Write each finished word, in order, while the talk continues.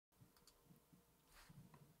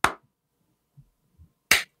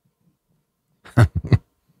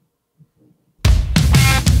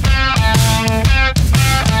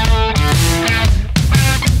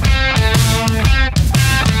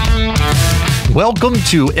Welcome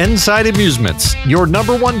to Inside Amusements, your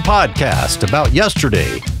number one podcast about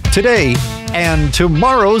yesterday, today, and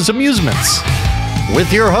tomorrow's amusements.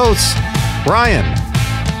 With your hosts, Brian,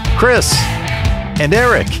 Chris, and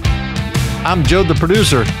Eric. I'm Joe, the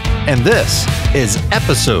producer, and this is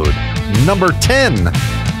episode number 10,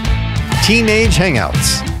 Teenage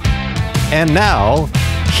Hangouts. And now,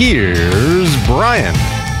 here's Brian.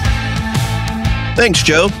 Thanks,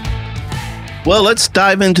 Joe. Well, let's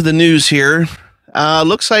dive into the news here.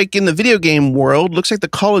 Looks like in the video game world, looks like the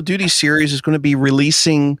Call of Duty series is going to be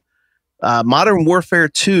releasing Modern Warfare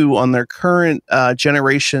 2 on their current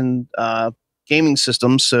generation gaming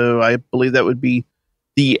system. So I believe that would be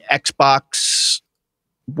the Xbox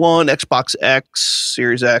One, Xbox X,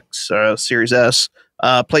 Series X, Series S,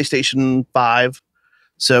 PlayStation 5.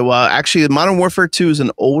 So actually, Modern Warfare 2 is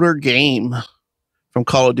an older game from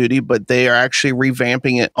Call of Duty, but they are actually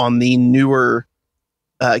revamping it on the newer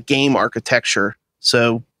game architecture.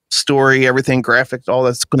 So story, everything, graphics, all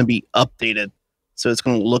that's going to be updated. So it's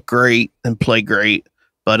going to look great and play great.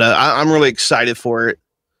 But I'm really excited for it.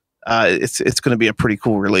 It's going to be a pretty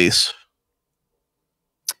cool release.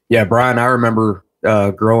 Yeah, Brian, I remember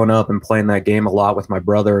growing up and playing that game a lot with my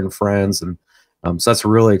brother and friends. And so that's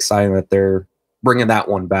really exciting that they're bringing that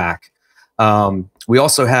one back. We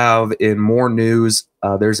also have, in more news,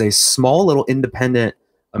 there's a small little independent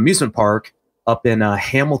amusement park up in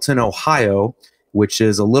Hamilton, Ohio, which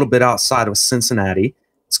is a little bit outside of Cincinnati.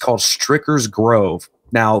 It's called Stricker's Grove.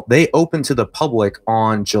 Now, they open to the public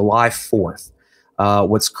on July 4th.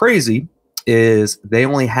 What's crazy is they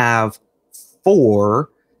only have 4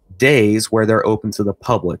 days where they're open to the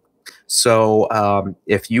public. So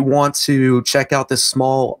if you want to check out this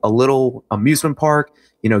a little amusement park,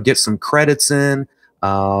 get some credits in,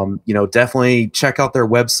 definitely check out their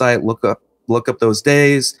website, look up those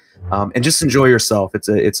days, and just enjoy yourself.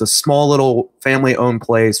 It's a small little family-owned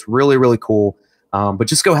place, really, really cool. But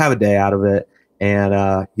just go have a day out of it,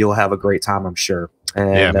 and you'll have a great time, I'm sure.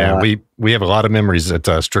 And, yeah, man, we have a lot of memories at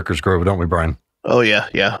Stricker's Grove, don't we, Brian? Oh, yeah,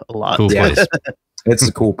 a lot. Cool place. It's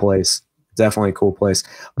a cool place. Definitely a cool place.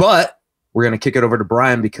 But we're going to kick it over to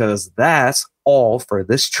Brian because that's all for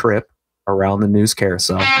this trip around the news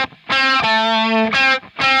carousel.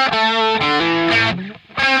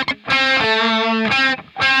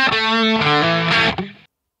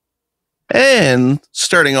 And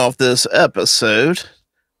starting off this episode,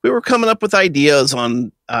 we were coming up with ideas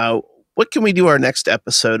on what can we do our next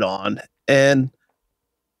episode on. And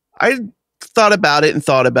I thought about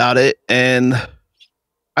it, and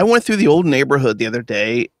I went through the old neighborhood the other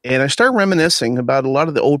day, and I started reminiscing about a lot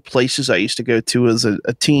of the old places I used to go to as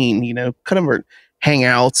a teen, kind of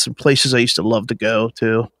hangouts and places I used to love to go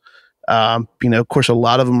to. Of course, a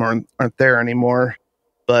lot of them aren't there anymore,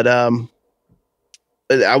 but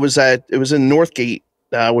it was in Northgate,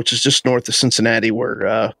 which is just north of Cincinnati,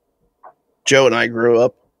 where Joe and I grew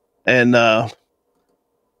up. And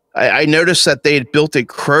I noticed that they had built a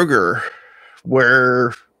Kroger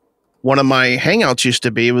where one of my hangouts used to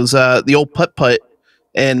be. It was the old Putt-Putt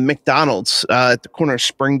and McDonald's at the corner of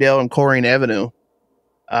Springdale and Coleraine Avenue.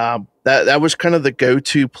 That was kind of the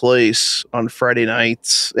go-to place on Friday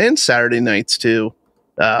nights and Saturday nights too,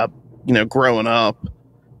 growing up.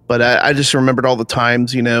 But I just remembered all the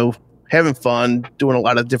times, having fun, doing a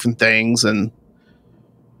lot of different things and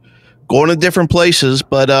going to different places.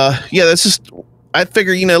 But that's just, I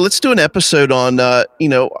figure, let's do an episode on,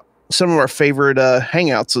 some of our favorite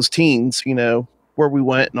hangouts as teens, where we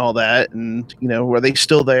went and all that. And, were they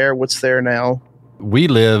still there? What's there now? We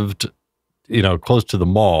lived, close to the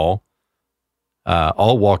mall,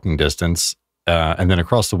 all walking distance. And then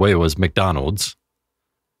across the way was McDonald's.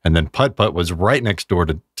 And then Putt-Putt was right next door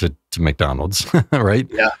to McDonald's, right?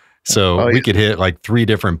 Yeah. So we could hit like 3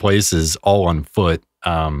 different places all on foot,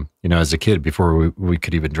 as a kid before we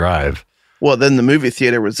could even drive. Well, then the movie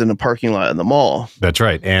theater was in the parking lot in the mall. That's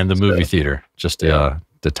right. And the movie theater, just to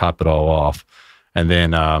top it all off. And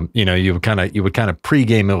then, you would kind of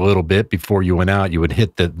pregame it a little bit before you went out. You would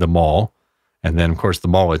hit the mall. And then, of course, the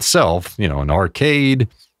mall itself, an arcade,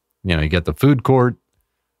 you get the food court.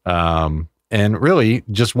 And really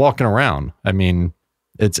just walking around. I mean,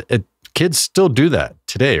 kids still do that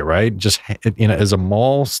today, right? Just, is a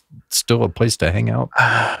mall still a place to hang out?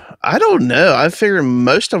 I don't know. I figure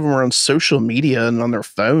most of them are on social media and on their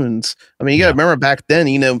phones. I mean, you got to remember back then,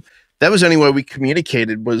 that was the only way we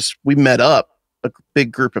communicated was we met up a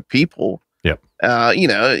big group of people. Yep.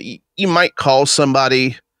 You might call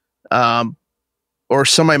somebody, or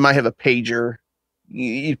somebody might have a pager.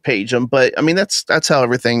 You page them, but I mean, that's how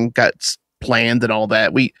everything got planned and all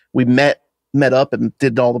that. We met up and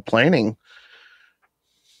did all the planning.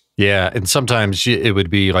 Yeah, and sometimes it would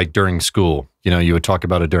be like during school. You would talk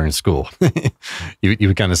about it during school. You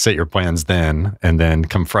would kind of set your plans then, and then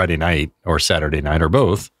come Friday night or Saturday night or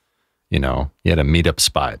both, you had a meetup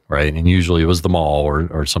spot, right? And usually it was the mall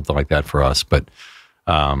or something like that for us. But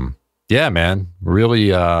yeah, man,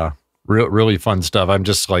 really, really fun stuff. I'm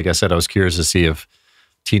just, like I said, I was curious to see if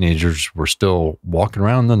teenagers were still walking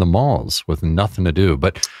around in the malls with nothing to do.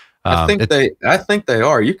 But I think they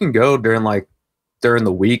are. You can go during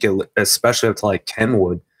the week, especially up to like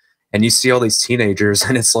Kenwood, and you see all these teenagers,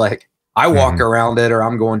 and it's like, I walk around it or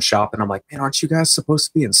I'm going shopping. I'm like, man, aren't you guys supposed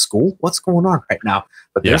to be in school? What's going on right now?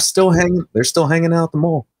 But they're still hanging out at the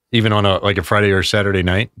mall. Even on a Friday or Saturday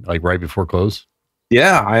night, like right before close?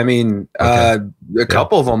 Yeah. I mean, a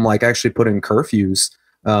couple of them like actually put in curfews.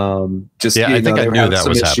 I think I knew that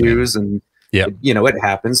was happening. And it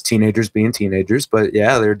happens, teenagers being teenagers, but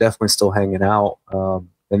yeah, they're definitely still hanging out.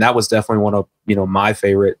 And that was definitely one of, my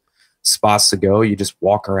favorite spots to go. You just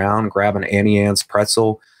walk around, grab an Annie Ann's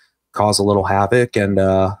pretzel, cause a little havoc, and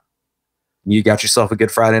you got yourself a good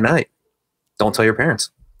Friday night. Don't tell your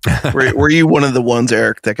parents. Were you one of the ones,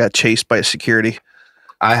 Eric, that got chased by security?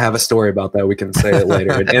 I have a story about that. We can say it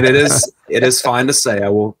later. And it is fine to say. I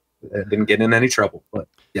didn't get in any trouble, but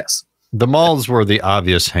yes. The malls were the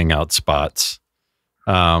obvious hangout spots.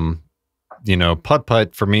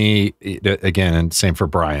 Putt-putt for me, again, and same for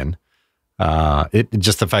Brian.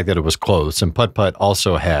 Just the fact that it was close, and Putt-putt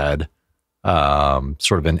also had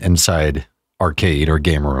sort of an inside arcade or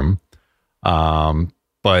game room.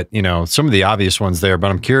 But some of the obvious ones there. But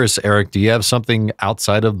I'm curious, Eric, do you have something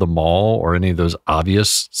outside of the mall or any of those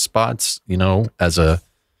obvious spots? As a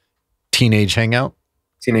teenage hangout.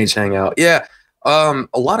 Teenage hangout, yeah. A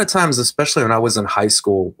lot of times, especially when I was in high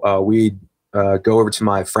school, we'd go over to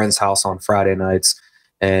my friend's house on Friday nights,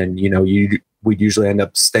 and we'd usually end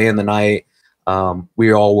up staying the night.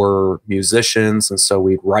 We all were musicians, and so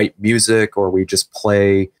we'd write music or we just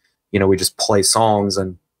play songs.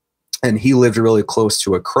 And he lived really close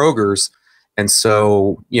to a Kroger's, and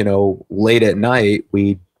so late at night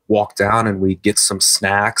we'd walk down and we'd get some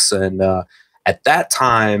snacks. And at that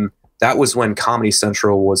time, that was when Comedy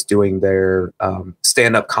Central was doing their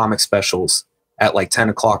stand-up comic specials at like 10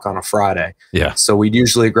 o'clock on a Friday. Yeah. So we'd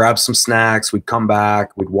usually grab some snacks, we'd come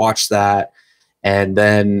back, we'd watch that, and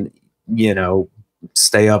then,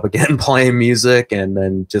 stay up again playing music, and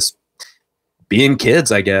then just being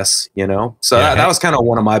kids, I guess, So that was kind of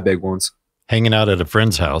one of my big ones. Hanging out at a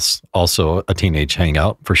friend's house, also a teenage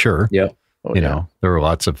hangout for sure. Yeah. There were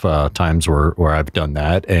lots of times where I've done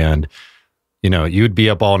that, and you'd be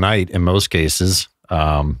up all night in most cases.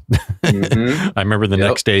 I remember the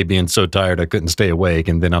next day being so tired I couldn't stay awake,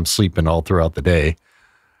 and then I'm sleeping all throughout the day.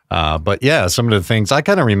 But yeah, some of the things I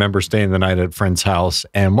kind of remember staying the night at a friend's house,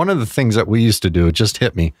 and one of the things that we used to do, it just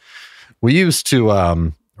hit me. We used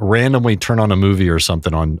to randomly turn on a movie or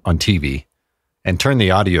something on TV and turn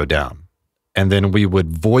the audio down, and then we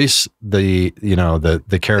would voice the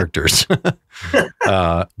characters.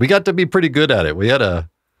 We got to be pretty good at it. We had a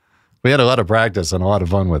lot of practice and a lot of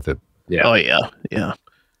fun with it. Yeah. Oh yeah. Yeah.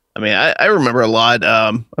 I mean, I remember a lot.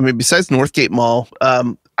 Besides Northgate Mall,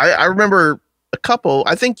 I remember a couple.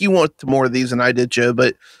 I think you went to more of these than I did, Joe,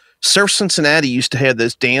 but Surf Cincinnati used to have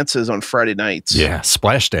those dances on Friday nights. Yeah.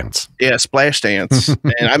 Splash dance. Yeah. Splash dance.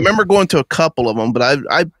 And I remember going to a couple of them, but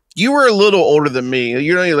you were a little older than me.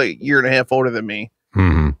 You're only like a year and a half older than me.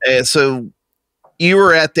 Mm-hmm. And so you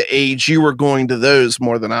were at the age you were going to those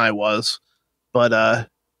more than I was. But,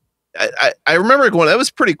 I remember going, that was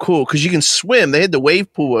pretty cool because you can swim. They had the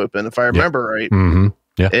wave pool open, if I remember right. Mm-hmm.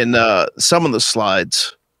 Yeah. And some of the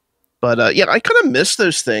slides. But I kind of miss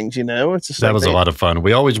those things, It's just that was a lot of fun.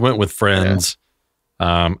 We always went with friends.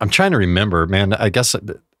 Yeah. I'm trying to remember, man. I guess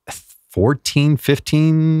 14,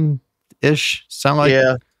 15-ish, sound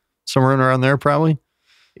like somewhere around there probably.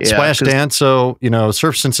 Yeah, Splash dance. So,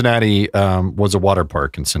 Surf Cincinnati was a water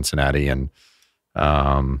park in Cincinnati, and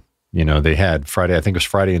they had Friday, I think it was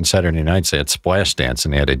Friday and Saturday nights, they had Splash Dance,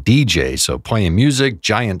 and they had a DJ. So playing music,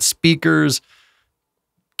 giant speakers,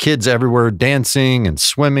 kids everywhere dancing and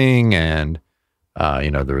swimming. And,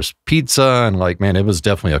 there was pizza, and it was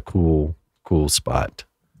definitely a cool spot.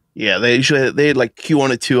 Yeah. They had like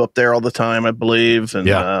Q102 up there all the time, I believe. And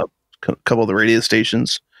a couple of the radio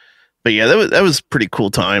stations. But yeah, that was a pretty cool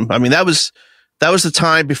time. I mean, that was the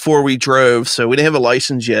time before we drove, so we didn't have a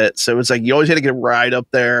license yet. So it's like you always had to get a ride up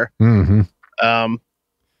there. Mm-hmm.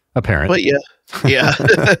 A parent, but yeah.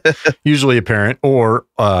 Usually a parent, or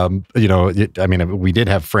we did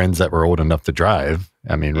have friends that were old enough to drive.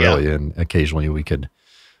 I mean, really, and occasionally we could,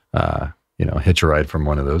 hitch a ride from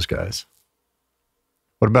one of those guys.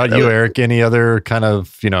 What about you, Eric? Any other kind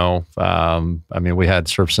of, I mean, we had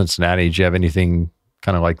Surf Cincinnati. Did you have anything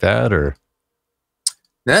kind of like that, or?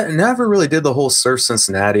 Never really did the whole Surf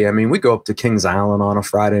Cincinnati. I mean, we go up to Kings Island on a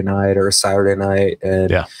Friday night or a Saturday night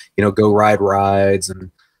and, go ride rides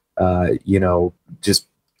and, just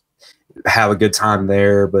have a good time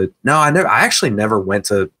there. But no, I actually never went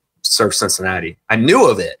to Surf Cincinnati. I knew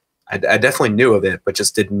of it. I definitely knew of it, but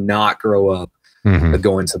just did not grow up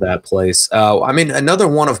going to that place. I mean, another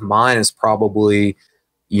one of mine is probably,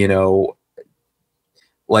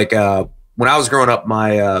 like when I was growing up,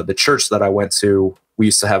 the church that I went to, we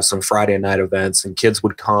used to have some Friday night events and kids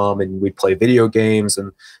would come and we'd play video games,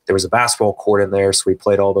 and there was a basketball court in there. So we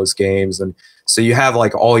played all those games. And so you have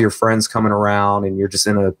like all your friends coming around and you're just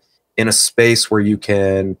in a space where you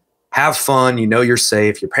can have fun. You're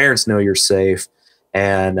safe. Your parents know you're safe.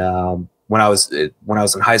 And when I was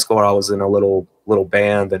in high school, I was in a little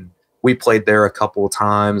band and we played there a couple of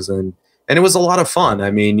times and it was a lot of fun. I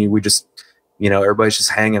mean, we just, everybody's just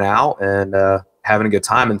hanging out and having a good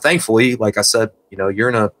time. And thankfully, like I said, you're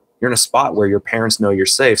in a spot where your parents know you're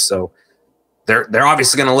safe. So they're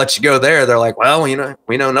obviously going to let you go there. They're like, well, we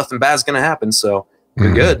know nothing bad's going to happen. So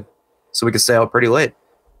you're good. So we could stay out pretty late.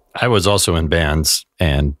 I was also in bands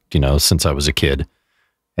and, since I was a kid.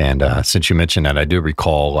 And since you mentioned that, I do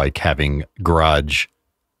recall like having garage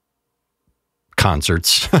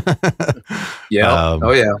concerts. Yeah.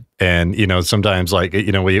 Oh yeah. And, sometimes like,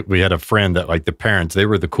 we had a friend that like the parents, they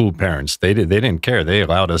were the cool parents. They didn't care. They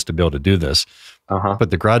allowed us to be able to do this. But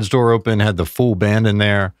the garage door open, had the full band in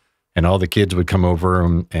there and all the kids would come over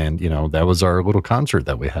and that was our little concert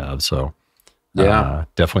that we have. So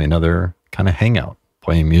definitely another kind of hangout,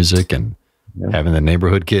 playing music and having the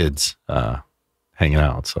neighborhood kids hanging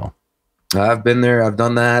out. So I've been there. I've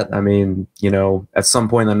done that. I mean, at some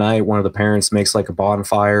point in the night, one of the parents makes like a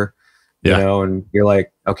bonfire, and you're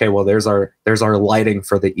like, okay, well, there's our lighting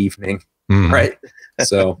for the evening. Right.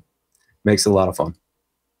 So makes it a lot of fun.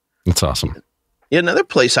 It's awesome. Yeah. Another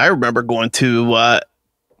place I remember going to, a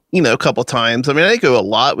couple times. I mean, I didn't go a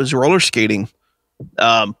lot, was roller skating.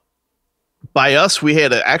 By us, we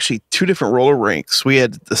had actually two different roller rinks. We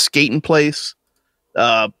had the skating place,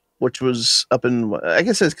 which was up in, I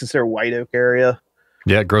guess it's considered White Oak area.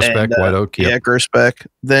 Yeah, Groesbeck, White Oak. Yep. Yeah, Groesbeck.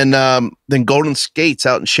 Then Golden Skates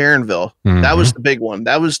out in Sharonville. That was the big one.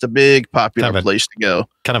 That was the big popular place to go.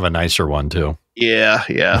 Kind of a nicer one too. Yeah.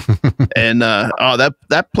 And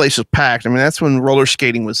that place was packed. I mean, that's when roller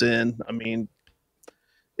skating was in. I mean,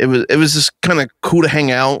 it was just kind of cool to hang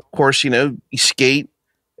out. Of course, you skate,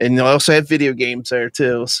 and you also have video games there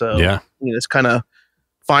too. So it's kind of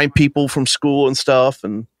find people from school and stuff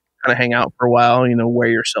and kind of hang out for a while, wear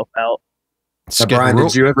yourself out. Brian,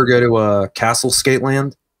 did you ever go to Castle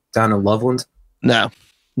Skateland down in Loveland? No,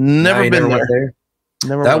 never been there.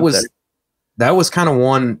 That was kind of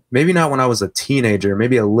one, maybe not when I was a teenager,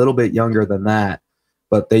 maybe a little bit younger than that,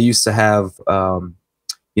 but they used to have,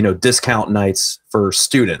 discount nights for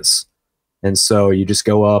students. And so you just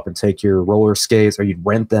go up and take your roller skates, or you'd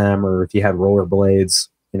rent them, or if you had roller blades,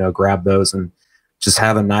 grab those and just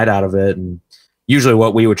have a night out of it. And usually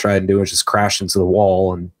what we would try and do is just crash into the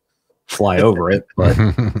wall and fly over it, but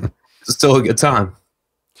it's still a good time.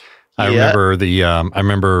 I remember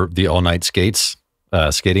the all night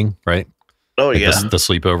skating, right? Oh, like yeah. The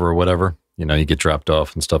sleepover or whatever, you get dropped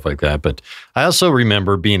off and stuff like that. But I also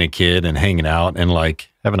remember being a kid and hanging out and like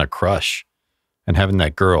having a crush and having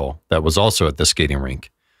that girl that was also at the skating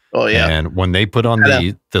rink. Oh yeah. And when they put on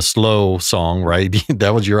the slow song, right,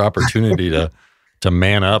 that was your opportunity to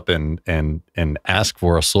man up and ask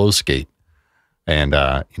for a slow skate. And,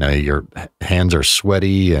 your hands are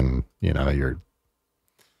sweaty and, you're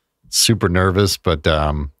super nervous, but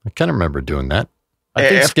I kind of remember doing that. I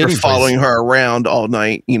think after following her around all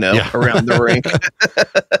night, around the rink.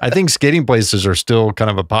 I think skating places are still kind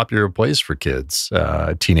of a popular place for kids,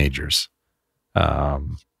 teenagers.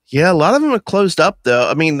 Yeah, a lot of them have closed up, though.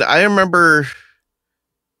 I mean, I remember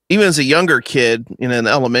even as a younger kid in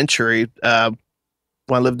elementary, when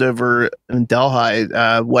I lived over in Delhi,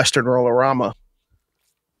 Western Rollerama,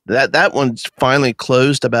 that one's finally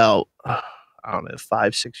closed about, I don't know,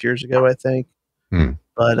 5-6 years ago, I think.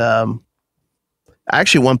 But I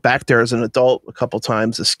actually went back there as an adult a couple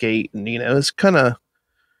times to skate, and it's kind of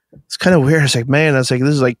weird. It's like, man, I was like, this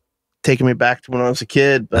is like taking me back to when I was a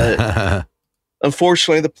kid, but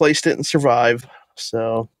unfortunately, the place didn't survive.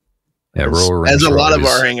 So, as a lot of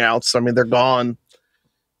our hangouts, I mean, they're gone.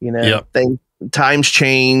 Times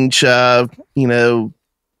change.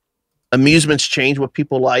 Amusements change what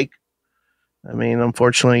people like. I mean,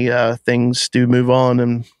 unfortunately, things do move on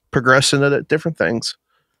and progress into different things.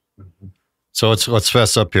 So let's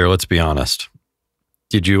fess up here. Let's be honest.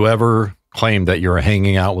 Did you ever claim that you were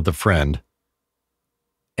hanging out with a friend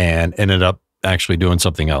and ended up actually doing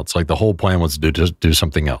something else? Like the whole plan was to do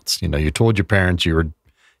something else. You told your parents you were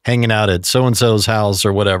hanging out at so-and-so's house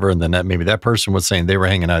or whatever. And then maybe that person was saying they were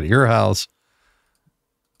hanging out at your house.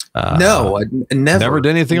 No, I never did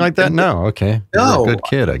anything like that. No. Okay. No. You're a good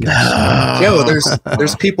kid, I guess. Joe,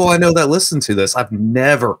 there's people I know that listen to this. I've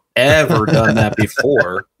never, ever done that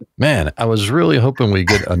before. Man, I was really hoping we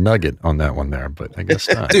get a nugget on that one there, but I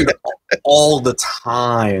guess not. Dude, all the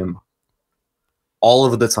time.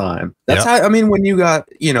 All of the time. That's how, I mean, when you got,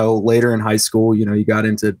 later in high school, you got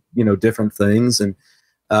into, different things. And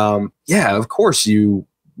yeah, of course you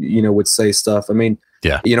would say stuff. I mean,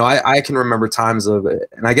 yeah. I can remember times of,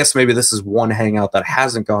 and I guess maybe this is one hangout that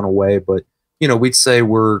hasn't gone away, but, we'd say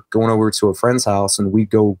we're going over to a friend's house and we'd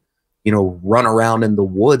go, run around in the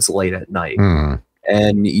woods late at night.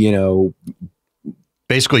 And,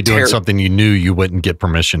 basically doing something you knew you wouldn't get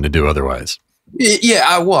permission to do otherwise.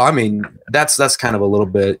 Yeah. Well, I mean, that's kind of a little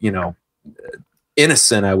bit,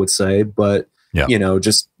 innocent, I would say, but,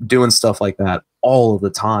 just doing stuff like that all of the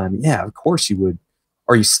time. Yeah, of course you would.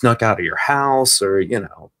 Or you snuck out of your house or,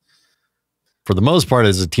 For the most part,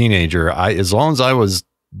 as a teenager, as long as I was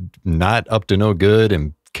not up to no good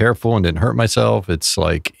and careful and didn't hurt myself, it's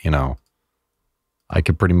like, I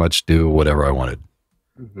could pretty much do whatever I wanted.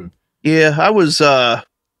 Mm-hmm. Yeah, I was, of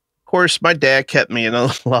course, my dad kept me in a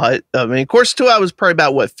lot. I mean, of course, too, I was probably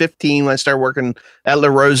about, 15 when I started working at La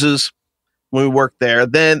Rosa's when we worked there.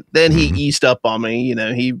 Then he eased up on me.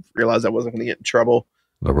 He realized I wasn't going to get in trouble.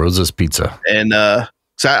 La Rosa's Pizza. And,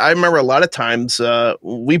 so I remember a lot of times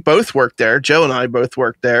we both worked there. Joe and I both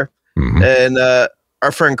worked there. Mm-hmm. And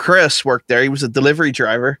our friend Chris worked there. He was a delivery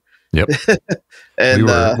driver. Yep.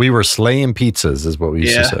 And we were slaying pizzas is what we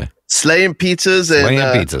used to say. Slaying pizzas. And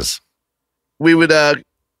pizzas. We would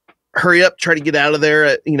hurry up, try to get out of there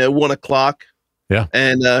at, 1:00. Yeah.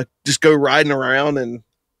 And just go riding around. And,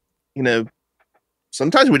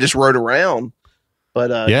 sometimes we just rode around.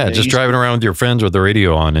 But just driving around with your friends with the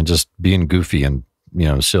radio on and just being goofy and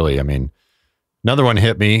silly. I mean, another one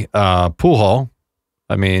hit me, pool hall.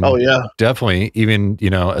 I mean, oh yeah, definitely. Even,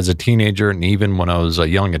 as a teenager and even when I was a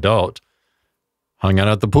young adult, hung out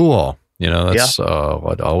at the pool hall, that's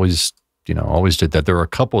what always did that. There were a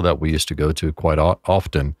couple that we used to go to quite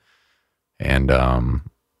often. And,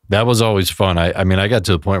 that was always fun. I mean, I got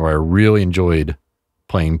to the point where I really enjoyed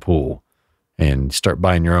playing pool and start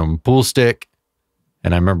buying your own pool stick.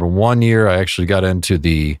 And I remember one year I actually got into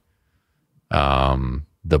the Bud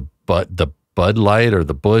Light or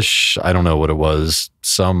the Bush, I don't know what it was,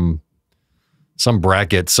 some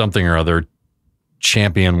bracket, something or other,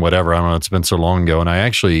 champion, whatever. I don't know. It's been so long ago. And I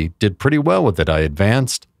actually did pretty well with it. I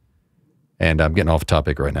advanced, and I'm getting off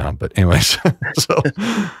topic right now, but anyways, so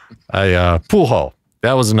pool hall,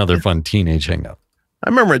 that was another fun teenage hangout. I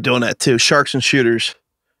remember doing that too. Sharks and Shooters.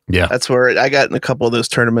 Yeah. That's where I got in a couple of those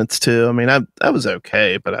tournaments too. I mean, I was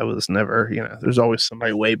okay, but I was never, there's always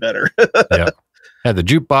somebody way better. Yeah. Had the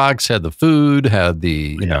jukebox, had the food, had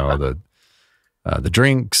the, the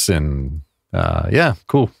drinks and,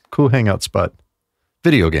 cool hangout spot.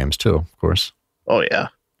 Video games too, of course. Oh yeah.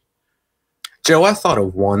 Joe, I thought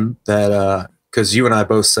of one that, cause you and I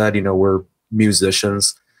both said, we're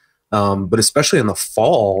musicians. But especially in the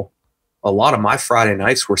fall, a lot of my Friday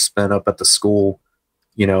nights were spent up at the school,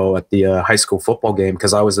 at the high school football game,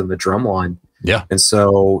 because I was in the drum line. Yeah. And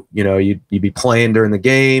so, you'd be playing during the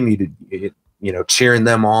game, you'd cheering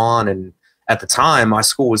them on. And at the time, my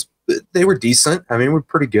school they were decent. I mean, we're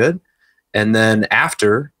pretty good. And then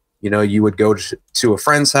after, you would go to a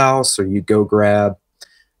friend's house, or you'd go grab,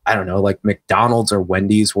 I don't know, like McDonald's or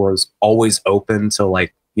Wendy's was always open till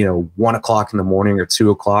 1:00 in the morning or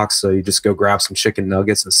 2:00. So you just go grab some chicken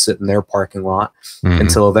nuggets and sit in their parking lot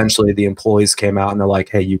until eventually the employees came out and they're like,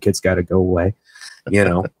 hey, you kids got to go away,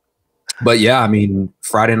 But yeah, I mean,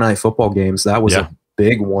 Friday night football games, that was a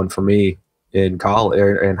big one for me in college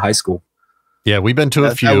or in high school. Yeah. We've been to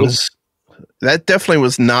a few. That definitely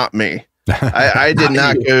was not me. I did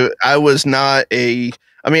not go. I was not I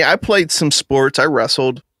played some sports. I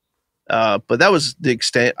wrestled, but that was the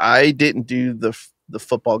extent. I didn't do the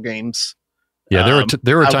football games. Yeah,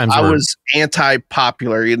 there were times I where was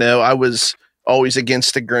anti-popular. I was always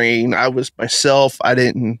against the grain. I was myself. I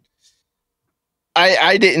didn't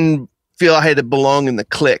feel I had to belong in the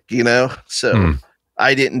clique. So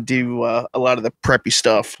I didn't do a lot of the preppy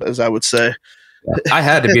stuff, as I would say. I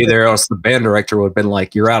had to be there, else the band director would have been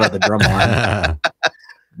like, "You're out of the drum line."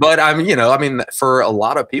 But for a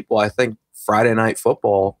lot of people, I think Friday night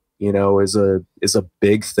football, is a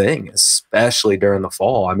big thing, especially during the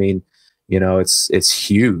fall. I mean, it's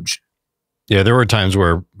huge. Yeah, there were times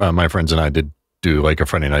where my friends and I did do like a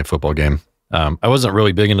Friday night football game. I wasn't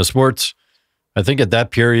really big into sports. I think at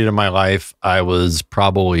that period of my life, I was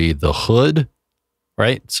probably the hood,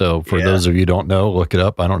 right? So for those of you who don't know, look it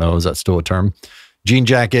up. I don't know. Is that still a term? Jean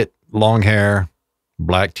jacket, long hair,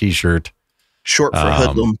 black t-shirt. Short for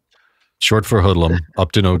hoodlum. Short for hoodlum,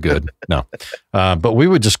 up to no good. No. But we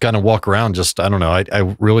would just kind of walk around. I don't know.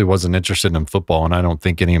 I really wasn't interested in football, and I don't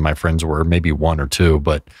think any of my friends were, maybe one or two,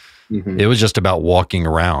 but it was just about walking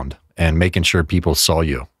around and making sure people saw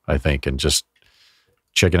you, I think, and just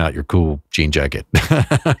checking out your cool jean jacket.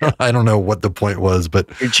 I don't know what the point was, but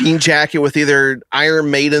your jean jacket with either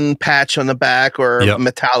Iron Maiden patch on the back or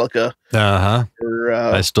Metallica. Or,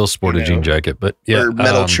 I still sport a jean jacket, but or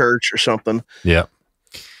Metal Church or something. Yeah.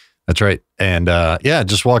 That's right. And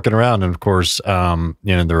just walking around. And of course, there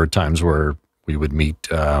were times where we would meet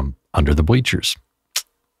under the bleachers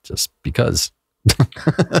just because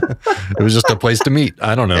it was just a place to meet.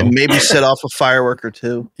 I don't know. And maybe set off a firework or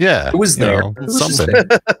two. Yeah. It was there. Something.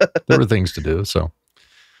 There were things to do. So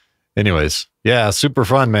anyways, super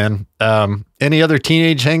fun, man. Any other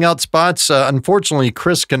teenage hangout spots? Unfortunately,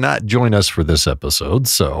 Chris cannot join us for this episode.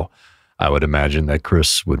 So I would imagine that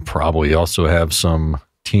Chris would probably also have some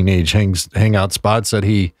teenage hangout spots that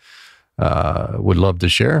he would love to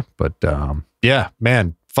share. But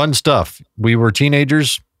man, fun stuff. We were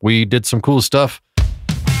teenagers. We did some cool stuff.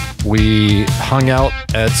 We hung out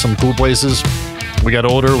at some cool places. We got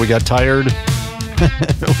older. We got tired.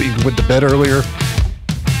 We went to bed earlier.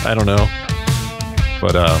 I don't know.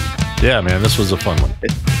 But man, this was a fun one.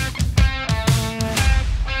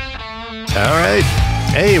 All right.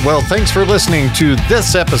 Hey, well, thanks for listening to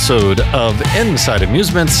this episode of Inside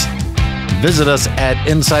Amusements. Visit us at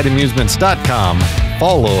InsideAmusements.com.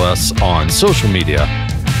 Follow us on social media.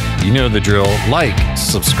 You know the drill. Like,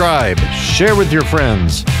 subscribe, share with your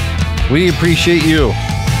friends. We appreciate you.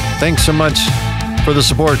 Thanks so much for the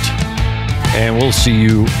support, and we'll see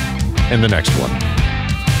you in the next one.